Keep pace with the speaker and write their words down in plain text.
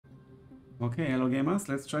Okay, hello gamers,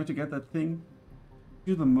 let's try to get that thing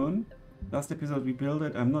to the moon. Last episode we built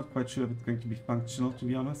it. I'm not quite sure if it's going to be functional, to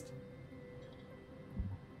be honest.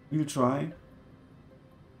 We'll try.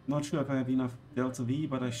 Not sure if I have enough delta V,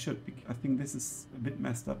 but I should. I think this is a bit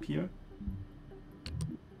messed up here.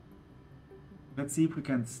 Let's see if we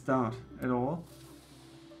can start at all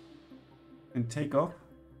and take off.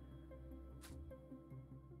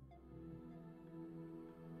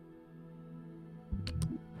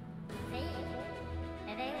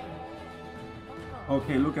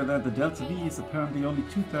 Okay, look at that. The delta V is apparently only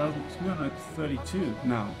 2,232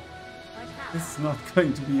 now. This is not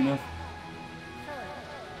going to be enough.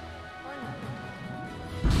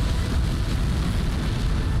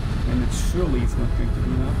 And it surely is not going to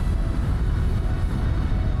be enough.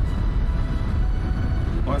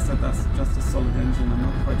 Or is that just a solid engine? I'm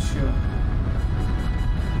not quite sure.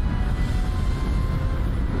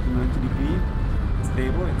 90 degree.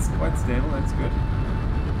 Stable. It's quite stable. That's good.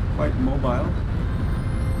 Quite mobile.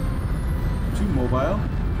 Too mobile.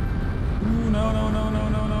 Ooh, no, no, no, no,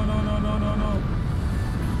 no, no, no, no, no, no, no.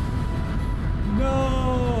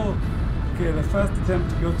 No! Okay, the first attempt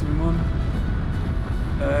to go to the moon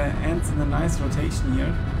ends in a nice rotation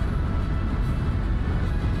here.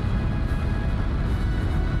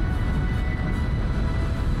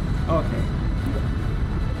 Okay.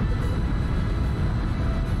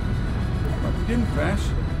 But we didn't crash.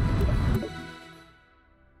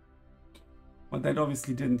 But that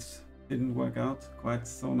obviously didn't work out quite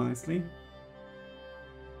so nicely.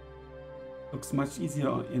 Looks much easier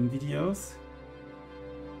in videos.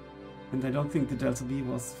 And I don't think the delta V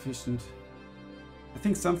was sufficient. I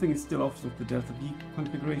think something is still off with the delta V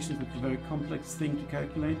configurations. It's a very complex thing to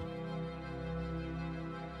calculate.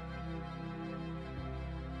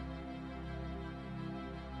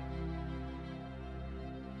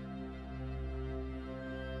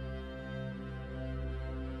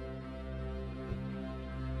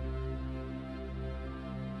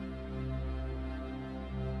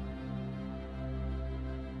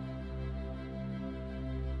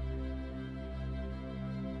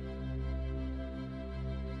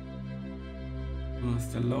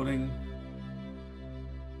 Still loading.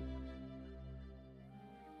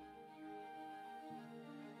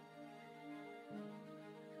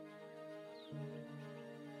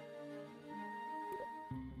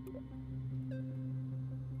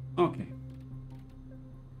 Okay.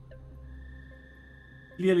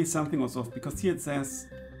 Clearly something was off because here it says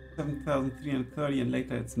 7,330 and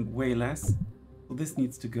later it's way less. So this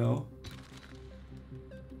needs to go.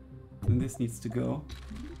 And this needs to go.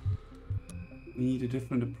 We need a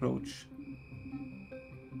different approach.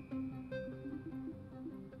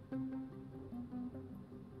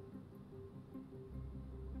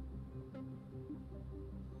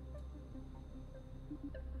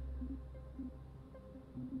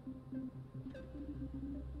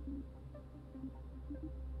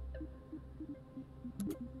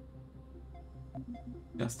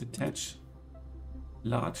 Just attach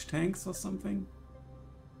large tanks or something?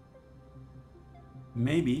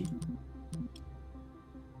 Maybe.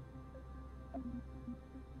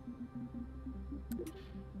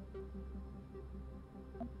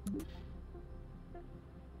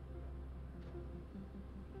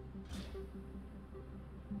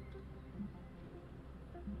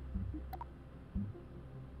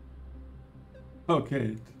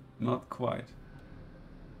 Okay, not quite.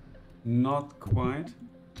 Not quite.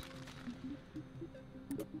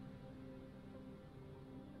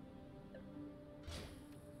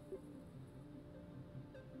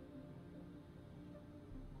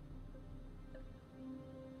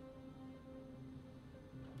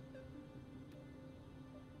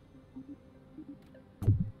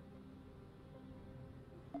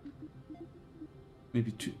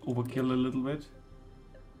 Maybe to overkill a little bit.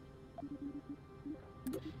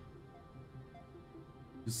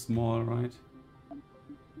 Too small, right?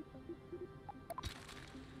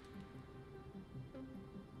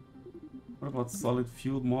 What about solid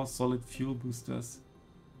fuel? More solid fuel boosters.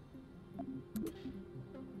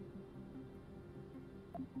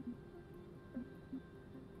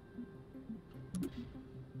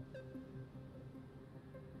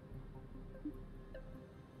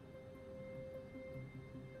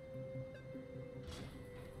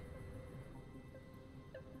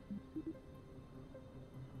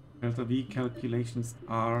 Delta V calculations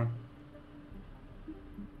are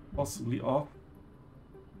possibly off.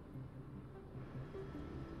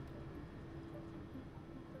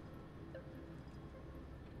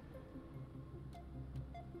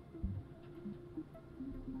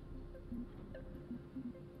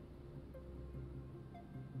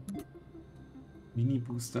 We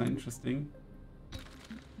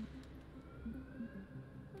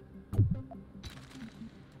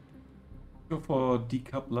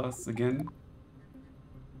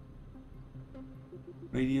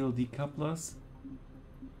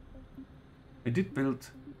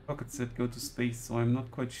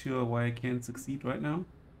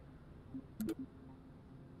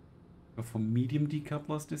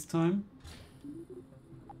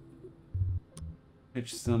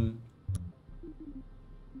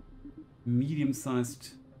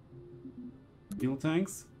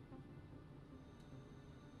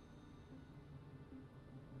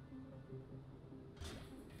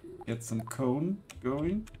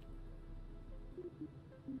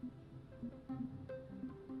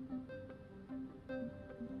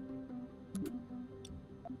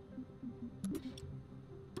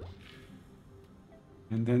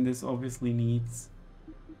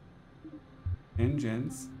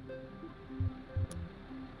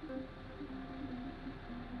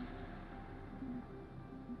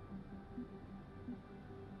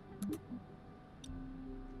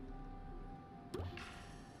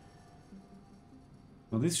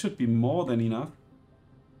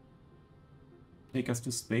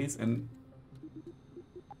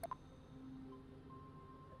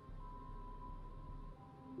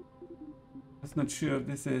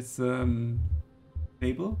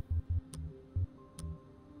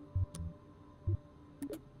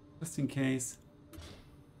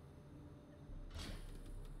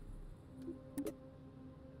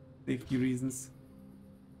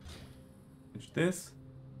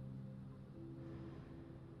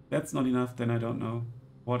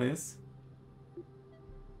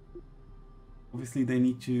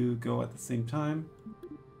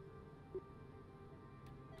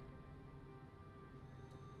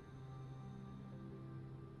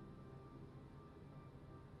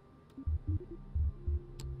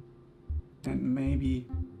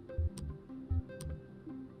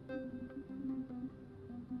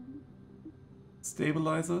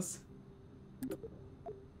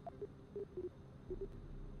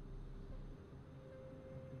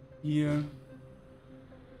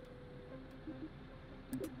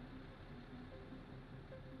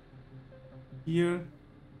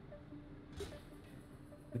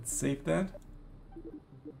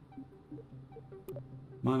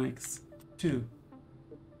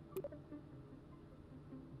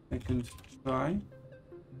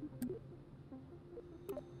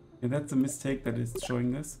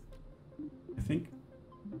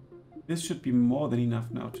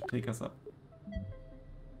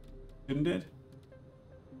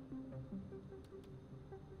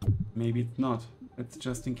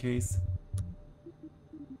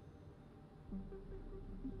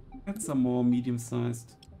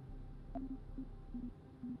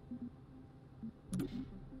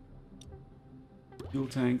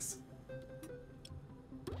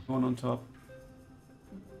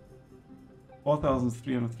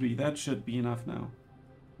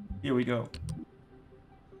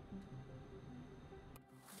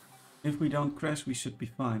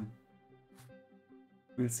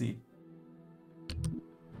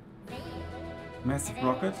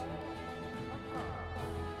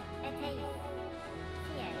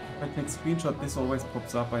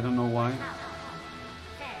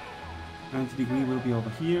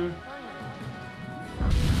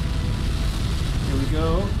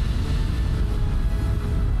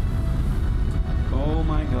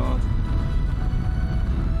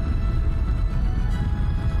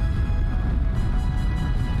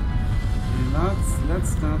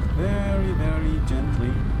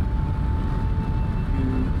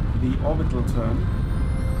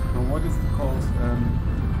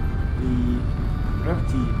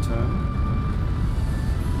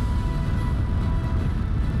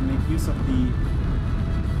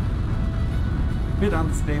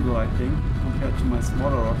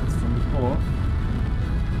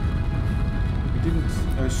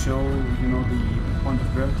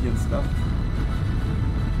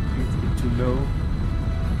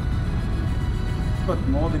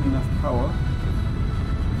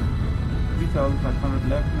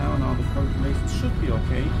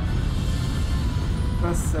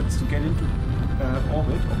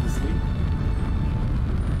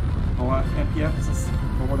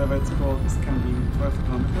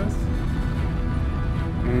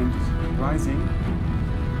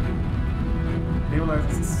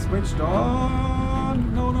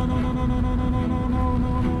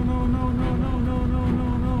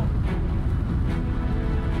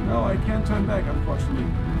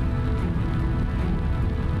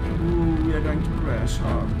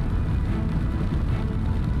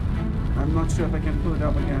I'm not sure if I can pull it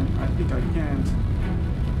up again. I think I can't.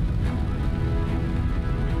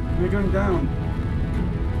 We're going down.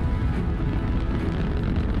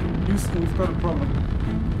 Houston, we've got a problem.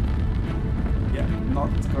 Yeah, not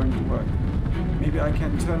going to work. Maybe I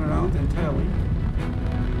can turn around entirely.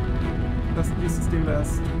 Does this still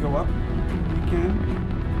has to go up? We can.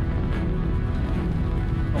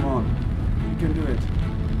 Come on. We can do it.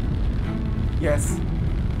 Yes.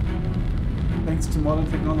 Thanks to modern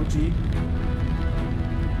technology.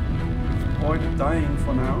 Avoid dying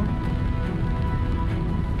for now.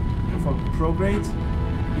 For prograde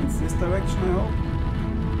means this direction, I hope.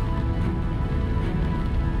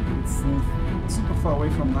 It's super far away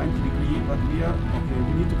from 90 degrees, but we are okay.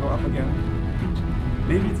 We need to go up again.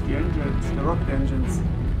 Maybe it's the engines, the rocket engines.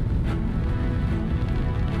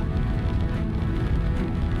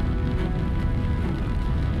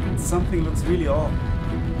 And something looks really off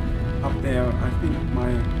up there. I think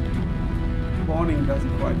my spawning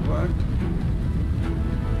doesn't quite work.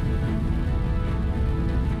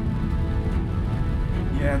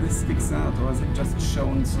 Yeah, this sticks out, or is it just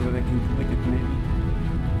shown so that I can click it maybe?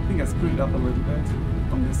 I think I screwed it up a little bit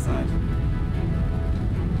on this side.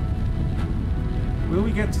 Will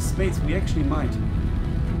we get to space? We actually might.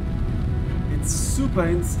 It's super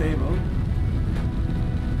unstable.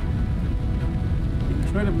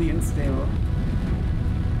 Incredibly unstable.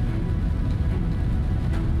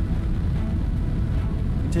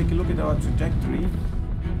 Take a look at our trajectory.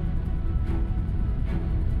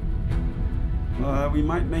 We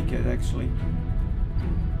might make it actually.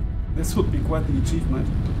 This would be quite the achievement.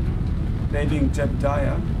 Saving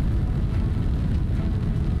Jebediah.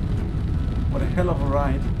 What a hell of a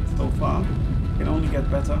ride so far. Can only get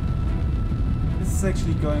better. This is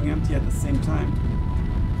actually going empty at the same time.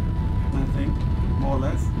 I think, more or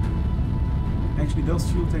less. Actually, those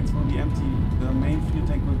fuel tanks will be empty. The main fuel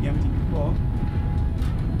tank will be empty before.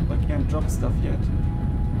 I can't drop stuff yet.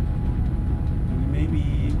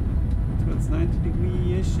 Maybe towards 90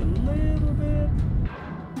 degree-ish a little bit.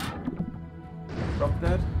 Drop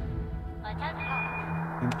that.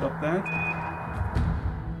 And drop that.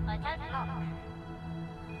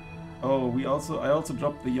 Oh, I also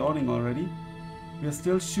dropped the yawning already. We are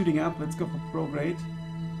still shooting up. Let's go for prograde.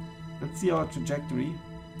 Let's see our trajectory.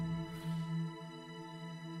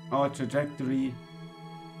 Our trajectory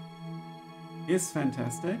is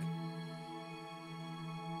fantastic.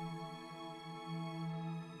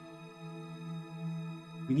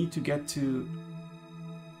 We need to get to,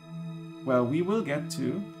 well, we will get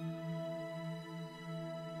to,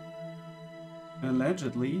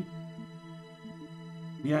 allegedly,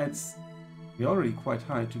 yeah, we're already quite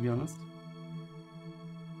high, to be honest.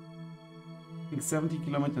 I think 70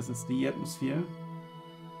 kilometers is the atmosphere.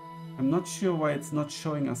 I'm not sure why it's not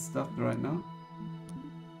showing us stuff right now.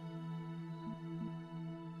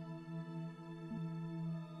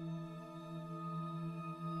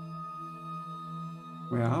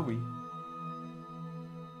 Where are we?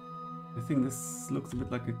 I think this looks a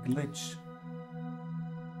bit like a glitch.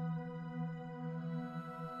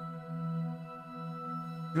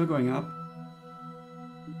 Still going up.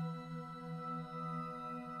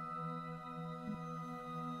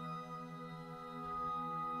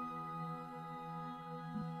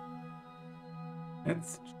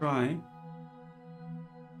 Let's try.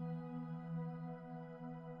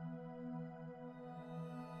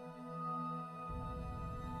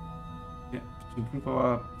 Yeah, to improve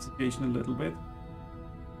our situation a little bit.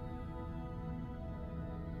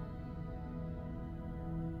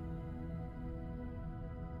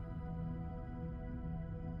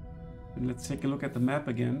 And let's take a look at the map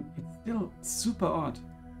again. It's still super odd.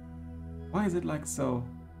 Why is it like so?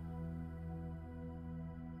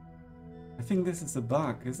 I think this is a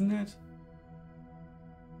bug, isn't it?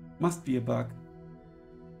 Must be a bug.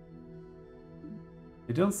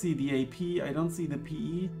 I don't see the AP, I don't see the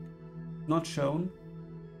PE. Not shown.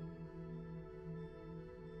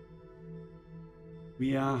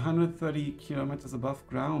 We are 130 kilometers above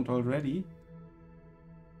ground already.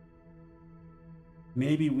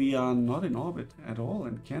 Maybe we are not in orbit at all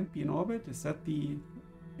and can't be in orbit. Is that the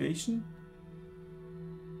situation?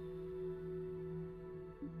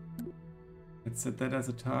 Let's set that as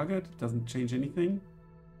a target. It doesn't change anything.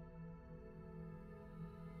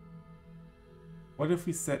 What if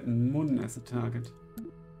we set Moon as a target?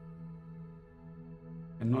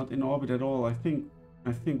 And not in orbit at all. I think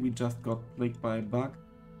we just got plagued by a bug.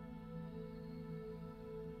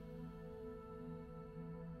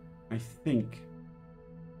 I think.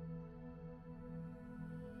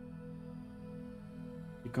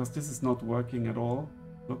 Because this is not working at all.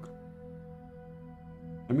 Look.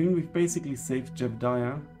 I mean, we've basically saved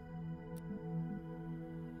Jebediah.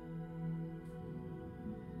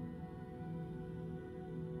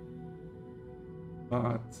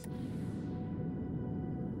 but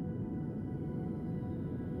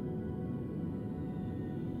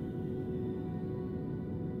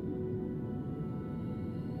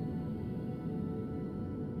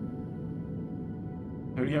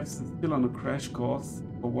Perhaps it's still on a crash course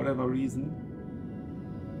for whatever reason.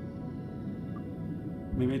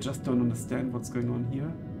 Maybe I just don't understand what's going on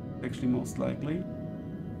here. Actually, most likely.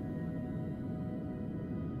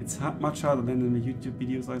 It's much harder than in the YouTube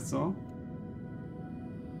videos I saw.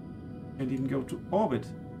 Can't even go to orbit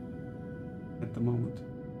at the moment.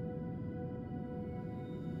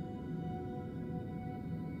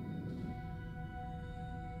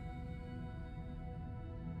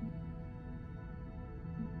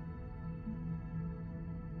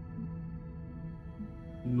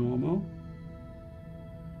 Normal.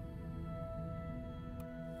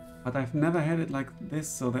 But I've never had it like this,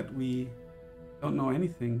 so that we don't know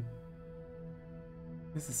anything.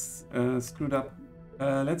 This is screwed up.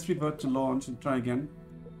 Let's revert to launch and try again.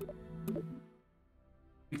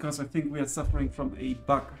 Because I think we are suffering from a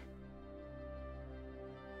bug.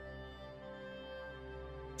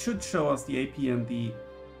 It should show us the AP and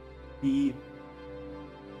the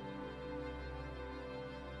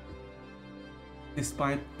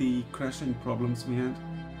despite the crashing problems we had.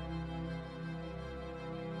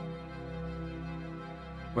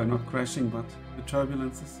 Well, not crashing, but the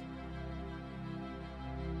turbulences.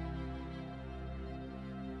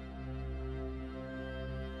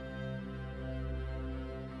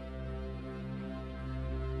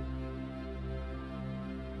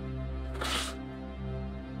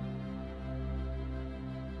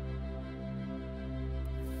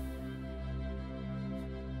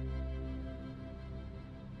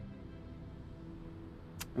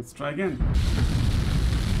 Let's try again.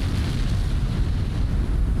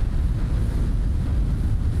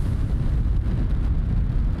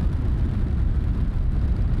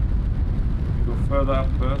 We go further up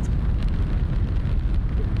first.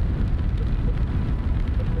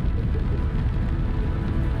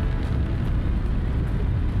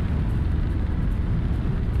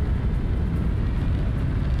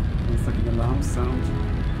 It's like an alarm sound.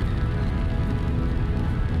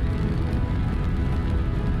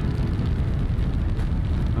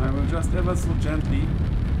 Just ever so gently.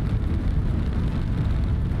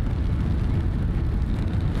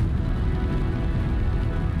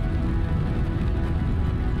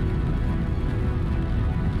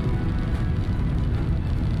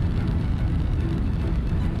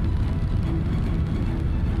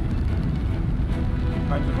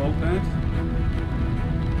 Try to hold that.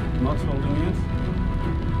 Not holding it.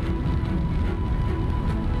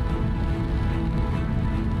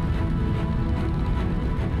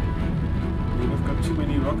 Too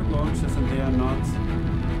many rocket launches and they are not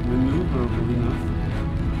maneuverable enough.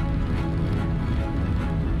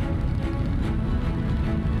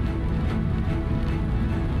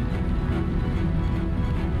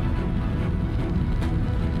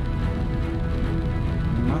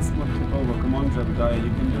 You must not tip over. Come on, Jebediah,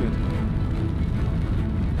 you can do it.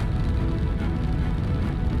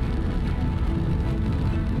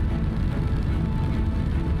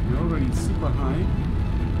 You're already super high.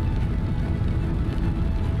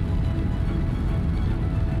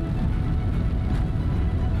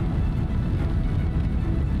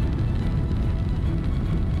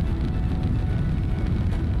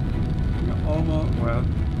 Well,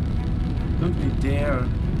 don't we dare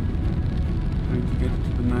trying to get to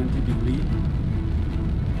the 90 degree.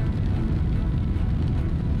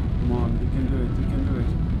 Come on, we can do it, we can do it.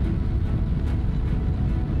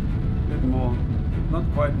 A bit more. Not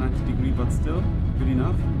quite 90 degree, but still good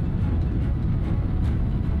enough.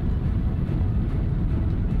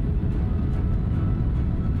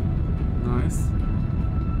 Nice.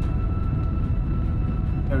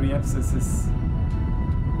 Periapsis is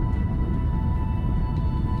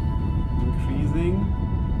increasing.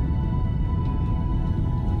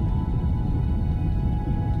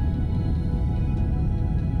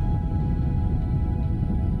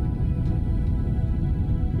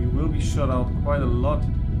 We will be shot out quite a lot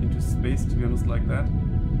into space, to be honest, like that.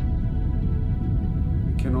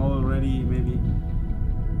 We can already maybe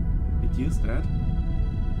reduce that,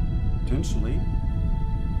 potentially.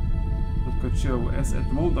 Not quite sure, as at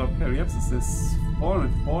the moment our periapsis is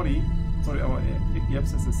 440. Sorry, our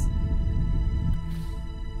epiapsis is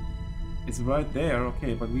it's right there,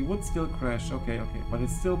 okay, but we would still crash, okay, but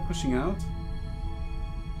it's still pushing out.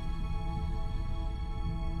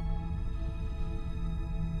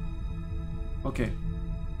 Okay,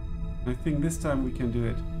 I think this time we can do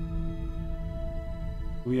it.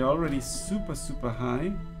 We are already super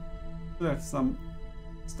high. Still have some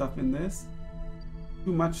stuff in this.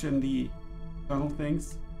 too much in the tunnel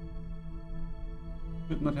things.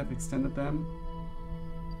 Should not have extended them.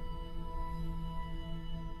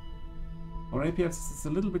 Our APFs is a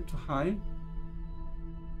little bit too high.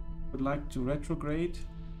 Would like to retrograde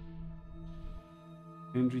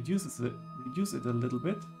and reduce it a little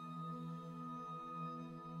bit.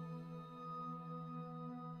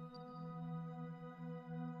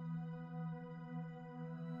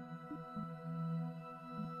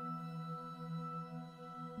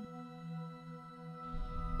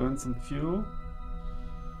 Burn some fuel.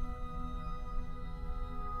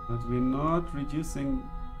 But we're not reducing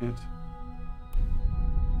it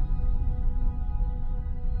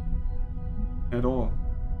at all.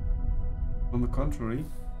 On the contrary.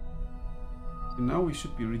 And now we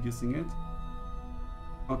should be reducing it.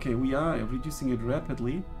 Okay, we are reducing it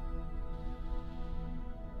rapidly.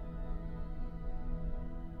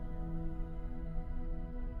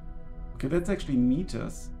 Okay, that's actually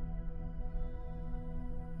meters.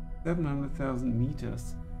 700,000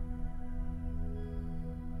 meters.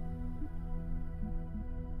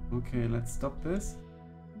 Okay, let's stop this.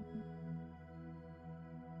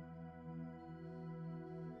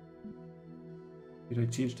 Did I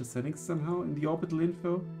change the settings somehow in the orbital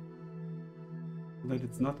info? So that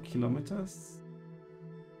it's not kilometers?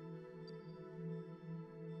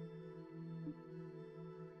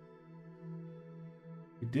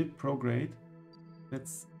 We did prograde.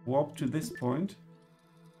 Let's warp to this point.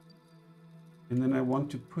 And then I want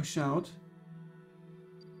to push out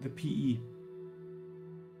the PE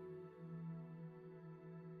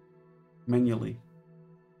manually.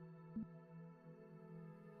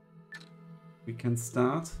 We can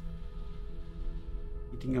start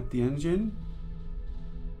heating up the engine.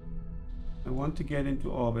 I want to get into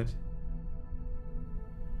orbit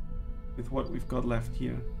with what we've got left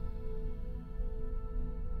here.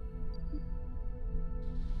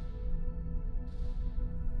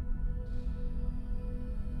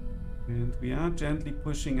 And we are gently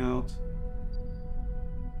pushing out.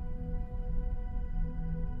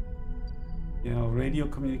 Yeah, our radio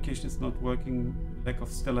communication is not working. Lack of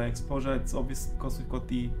stellar exposure. It's obvious because we've got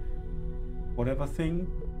the whatever thing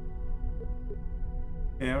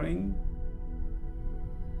bearing.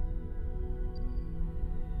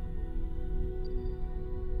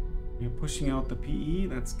 We're pushing out the PE.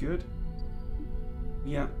 That's good.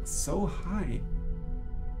 We are so high.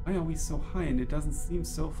 Why are we so high? And it doesn't seem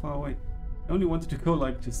so far away. I only wanted to go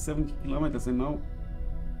like to 70 kilometers, and now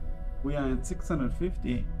we are at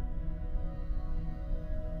 650.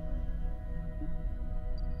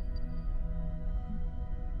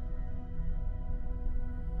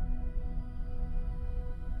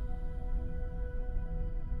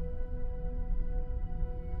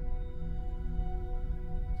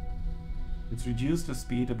 Let's reduce the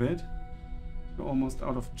speed a bit. We're almost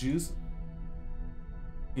out of juice.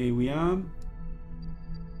 Okay, we are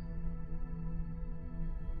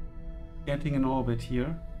getting an orbit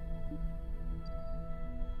here.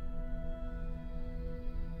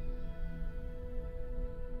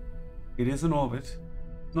 It is an orbit.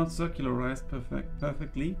 Not circularized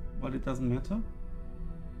perfectly, but it doesn't matter.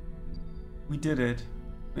 We did it.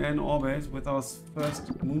 We're in orbit with our first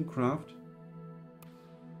mooncraft.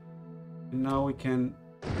 And now we can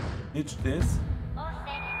ditch this.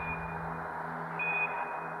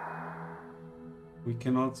 We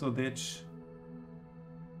can also ditch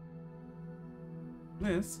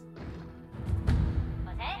this.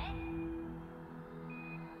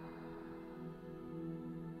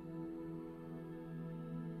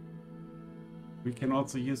 We can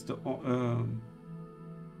also use the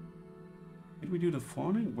did we do the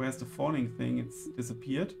fawning? Where's the fawning thing? It's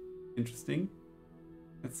disappeared. Interesting.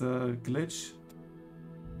 It's a glitch.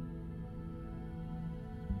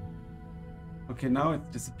 Okay, now it's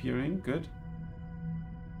disappearing. Good.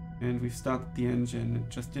 And we've started the engine.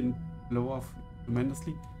 It just didn't blow off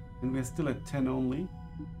tremendously. And we're still at 10 only.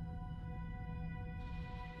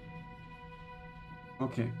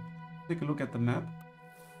 Okay. Take a look at the map.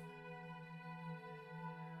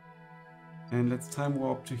 And let's time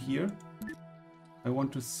warp to here. I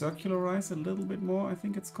want to circularize a little bit more, I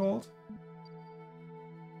think it's called.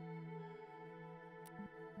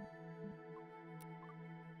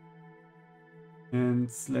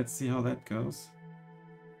 And let's see how that goes.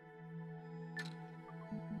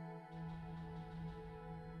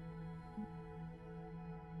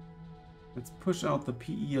 Let's push out the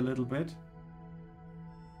PE a little bit.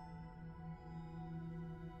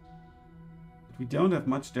 But we don't have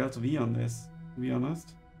much delta V on this, to be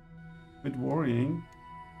honest. A bit worrying.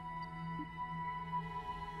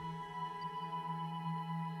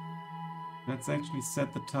 Let's actually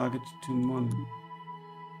set the target to 1.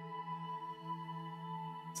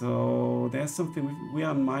 So there's something, we are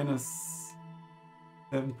on minus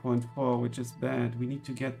 7.4, which is bad. We need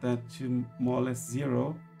to get that to more or less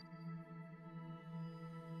 0.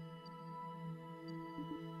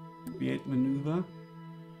 Create maneuver.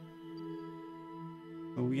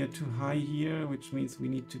 So we are too high here, which means we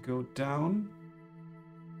need to go down.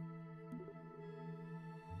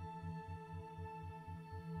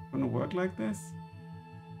 Gonna work like this?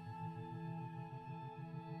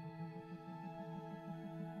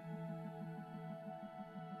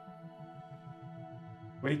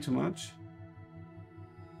 Way too much.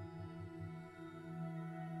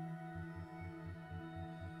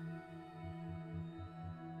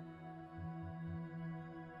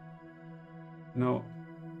 No.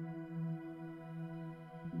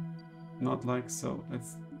 Not like so.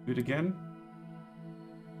 Let's do it again.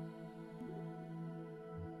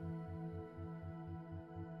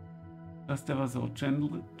 Just ever so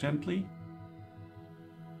gently.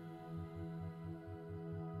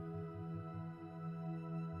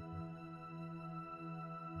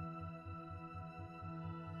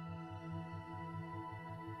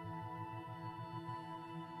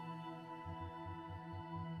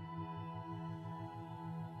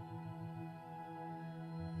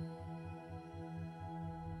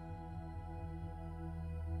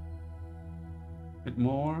 Bit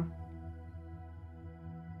more.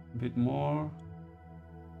 A bit more.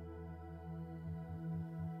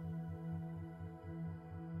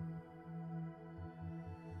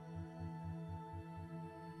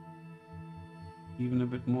 Even a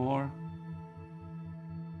bit more.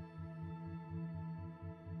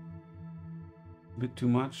 A bit too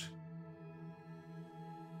much.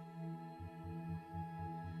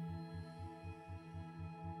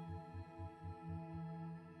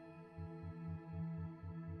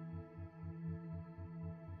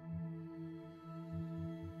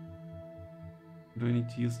 Do I need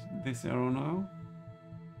to use this arrow now?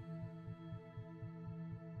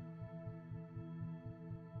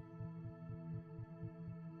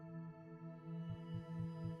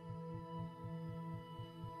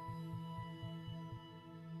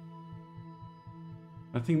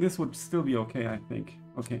 I think this would still be okay, I think.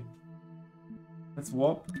 Okay. Let's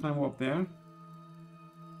warp, time warp there.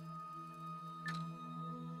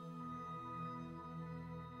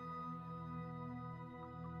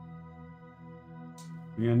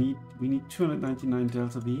 We need 299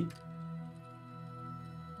 delta V.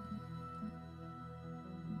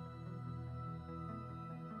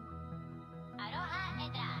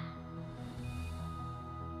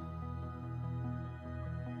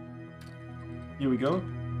 Here we go.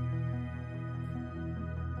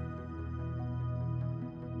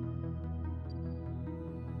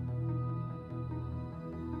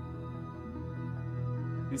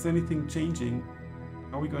 Is anything changing?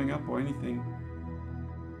 Are we going up or anything?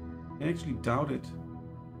 I actually doubt it.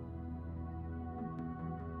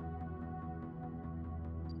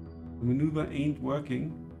 The maneuver ain't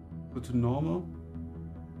working. Go to normal.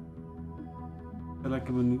 Is there like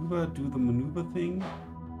a maneuver? Do the maneuver thing?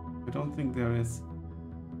 I don't think there is.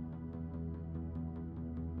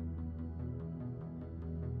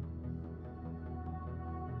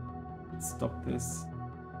 Let's stop this.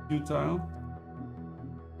 Futile.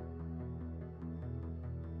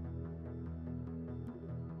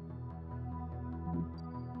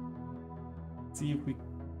 See if we...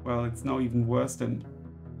 Well, it's now even worse than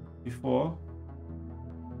before.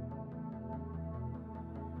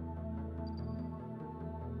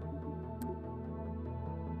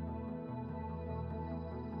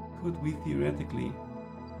 Could we theoretically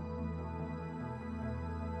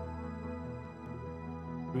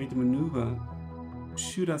create a maneuver,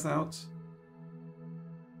 shoot us out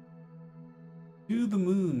to the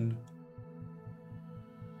moon?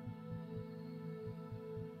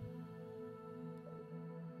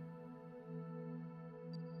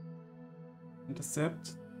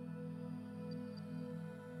 Intercept.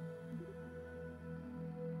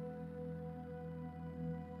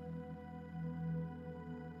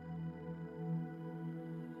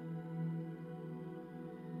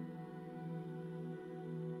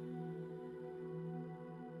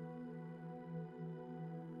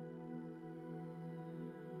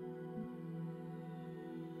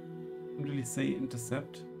 Don't really say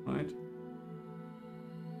intercept, right?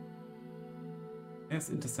 Yes,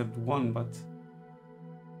 intercept 1, but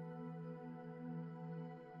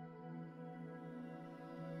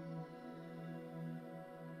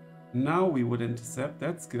now we would intercept,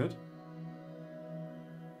 that's good.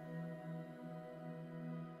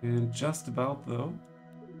 And just about though.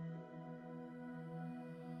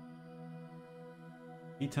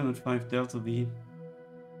 805 delta V.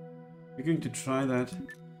 We're going to try that.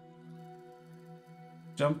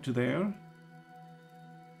 jump to there.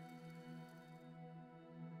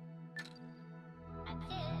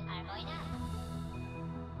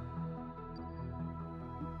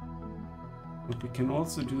 What we can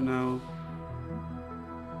also do now,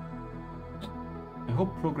 I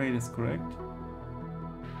hope prograde is correct.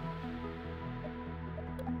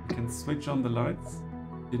 We can switch on the lights.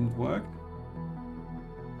 Didn't work.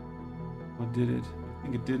 Or did it? I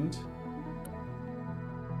think it didn't.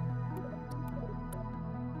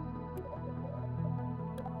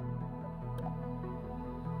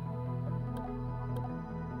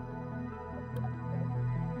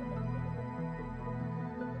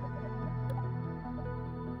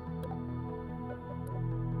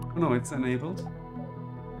 No, it's enabled.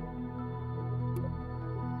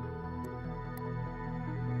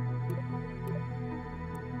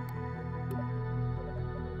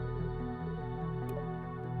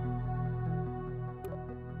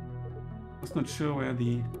 I was not sure where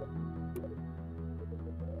the...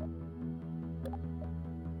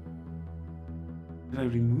 Did I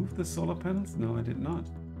remove the solar panels? No, I did not.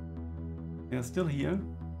 They are still here.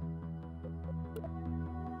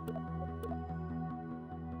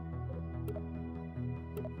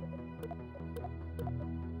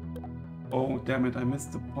 Oh, damn it, I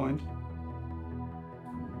missed the point.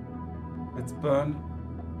 Let's burn.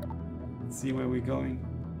 Let's see where we're going.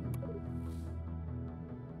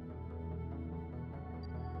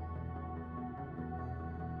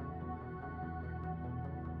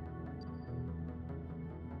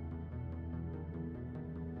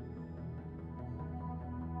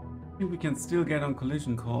 I think we can still get on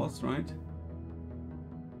collision course, right?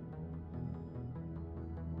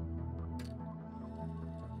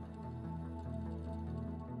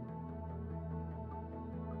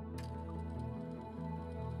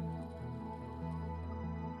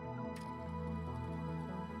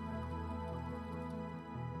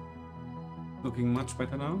 Looking much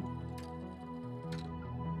better now.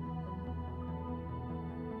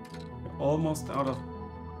 We're almost out of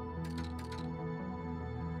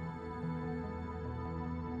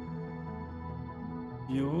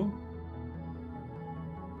fuel.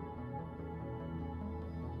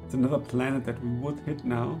 It's another planet that we would hit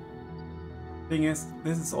now. Thing is,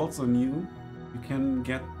 this is also new. You can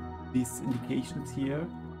get these indications here.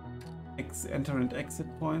 Enter and exit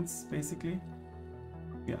points, basically.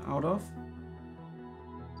 We're out of.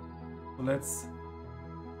 So let's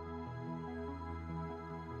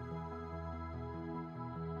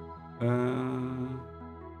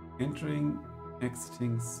entering,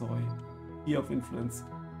 exiting soy. Sphere of influence.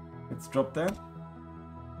 Let's drop that.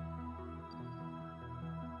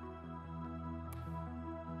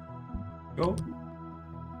 Go.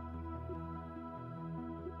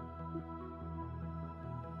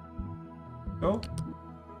 Go.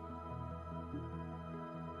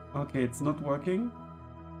 Okay, it's not working.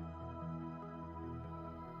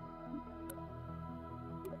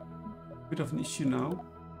 Bit of an issue now.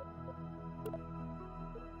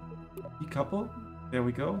 Decouple. There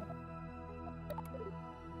we go.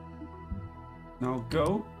 Now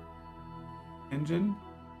go. Engine.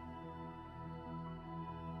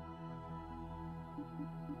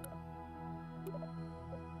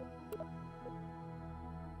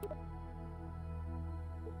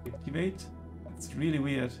 Activate. It's really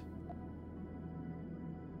weird.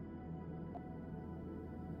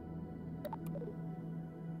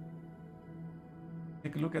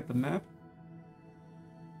 Take a look at the map.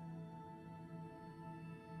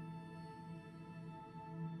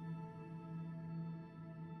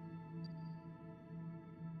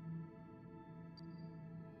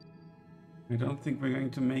 I don't think we're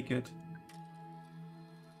going to make it.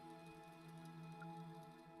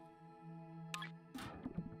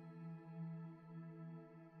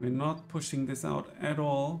 We're not pushing this out at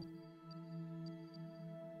all.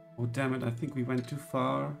 Oh damn it, I think we went too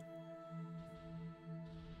far.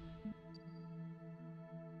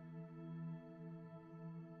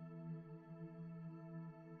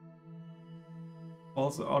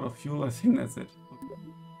 Also out of fuel, I think that's it.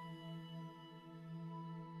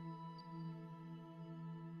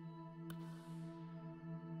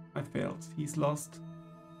 I failed. He's lost.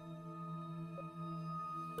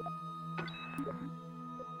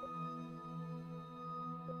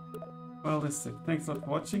 Well, this is it. Thanks a lot for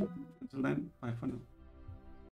watching. Until then, bye for now.